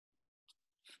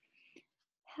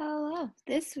Hello.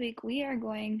 This week we are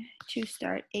going to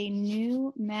start a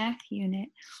new math unit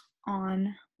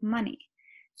on money.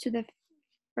 So the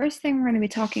first thing we're going to be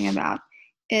talking about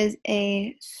is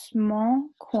a small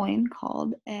coin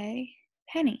called a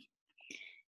penny.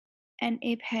 And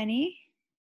a penny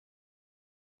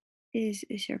is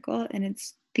a circle and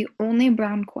it's the only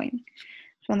brown coin.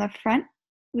 So on the front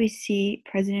we see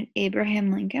President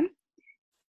Abraham Lincoln.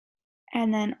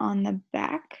 And then on the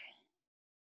back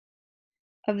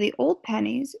of the old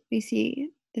pennies, we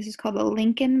see this is called the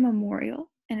Lincoln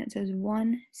Memorial, and it says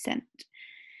 1 cent.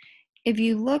 If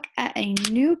you look at a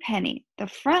new penny, the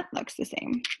front looks the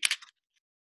same.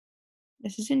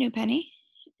 This is a new penny,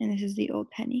 and this is the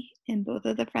old penny, and both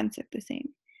of the fronts look the same.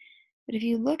 But if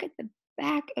you look at the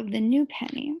back of the new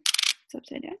penny, it's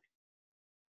upside down, it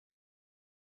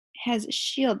has a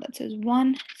shield that says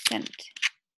 1 cent.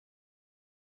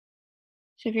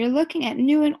 So if you're looking at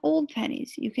new and old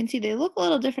pennies, you can see they look a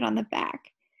little different on the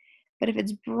back. But if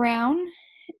it's brown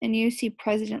and you see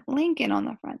President Lincoln on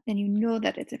the front, then you know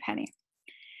that it's a penny.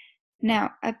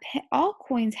 Now, all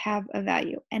coins have a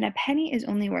value, and a penny is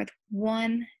only worth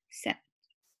 1 cent.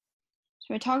 So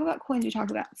when we talk about coins, we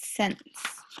talk about cents.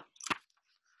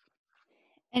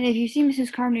 And if you see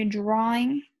Mrs. Carmody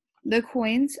drawing the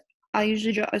coins, I'll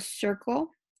usually draw a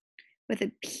circle with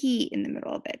a P in the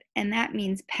middle of it, and that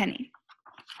means penny.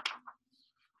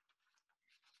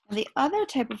 The other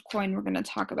type of coin we're going to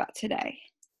talk about today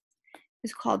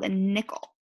is called a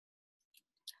nickel.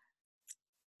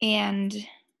 And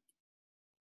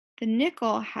the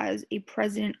nickel has a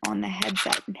president on the head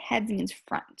side, and head means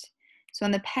front. So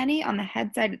on the penny, on the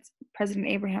head side, it's President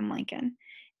Abraham Lincoln.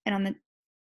 And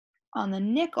on the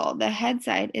nickel, the head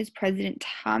side is President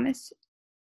Thomas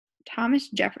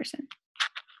Jefferson.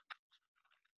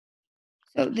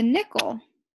 So the nickel,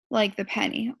 like the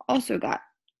penny, also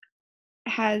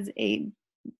has a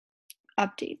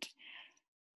update.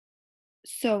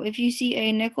 So if you see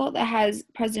a nickel that has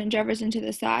President Jefferson to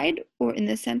the side or in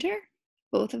the center,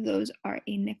 both of those are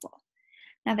a nickel.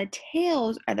 Now the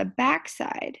tails are the back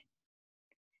side,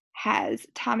 has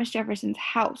Thomas Jefferson's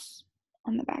house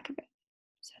on the back of it.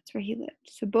 So that's where he lived.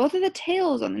 So both of the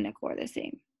tails on the nickel are the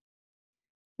same,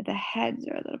 but the heads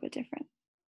are a little bit different.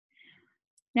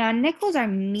 Now nickels are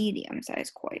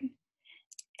medium-sized coin,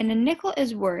 and a nickel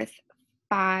is worth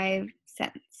 5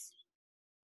 cents.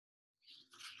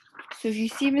 So if you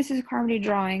see Mrs. Carmody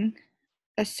drawing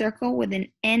a circle with an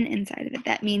N inside of it,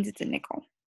 that means it's a nickel.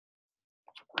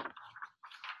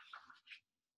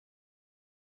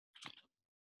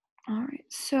 All right,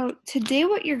 so today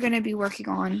what you're going to be working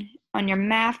on your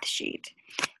math sheet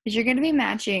is you're going to be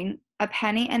matching a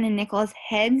penny and a nickel as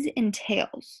heads and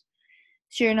tails.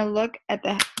 So you're going to look at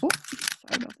the,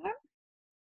 sorry about that.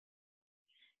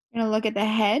 You're going to look at the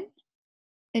head,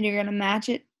 and you're going to match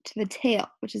it to the tail,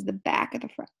 which is the back of the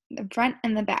front. The front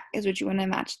and the back is what you want to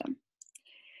match them.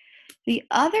 The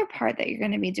other part that you're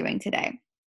going to be doing today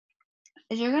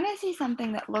is you're going to see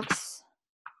something that looks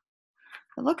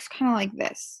kind of like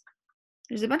this.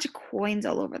 There's a bunch of coins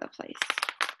all over the place.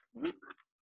 What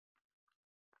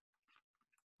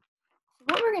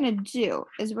we're going to do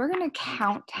is we're going to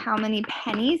count how many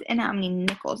pennies and how many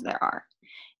nickels there are.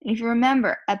 And if you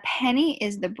remember, a penny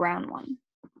is the brown one.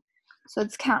 So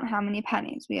let's count how many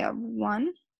pennies. We have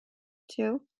 1,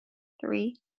 2,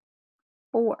 3,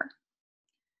 4.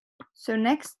 So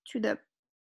next to the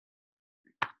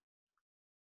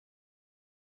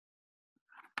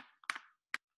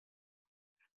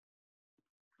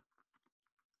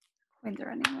coins are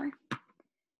running away.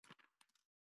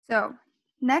 So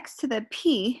next to the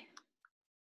P,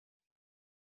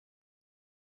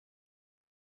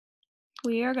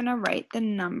 we are going to write the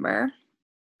number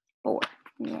 4.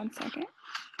 Give me 1 second.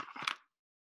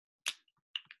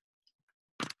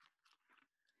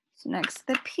 So next to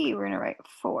the P, we're going to write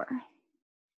 4.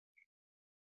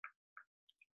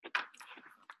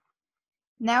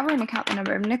 Now we're going to count the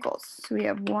number of nickels. So we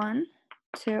have 1,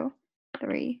 2,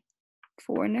 3,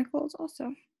 4 nickels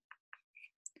also.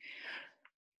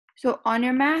 So on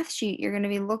your math sheet, you're going to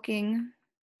be looking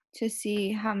to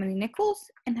see how many nickels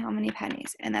and how many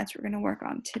pennies, and that's what we're going to work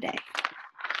on today.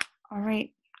 All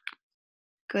right.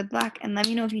 Good luck, and let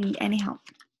me know if you need any help.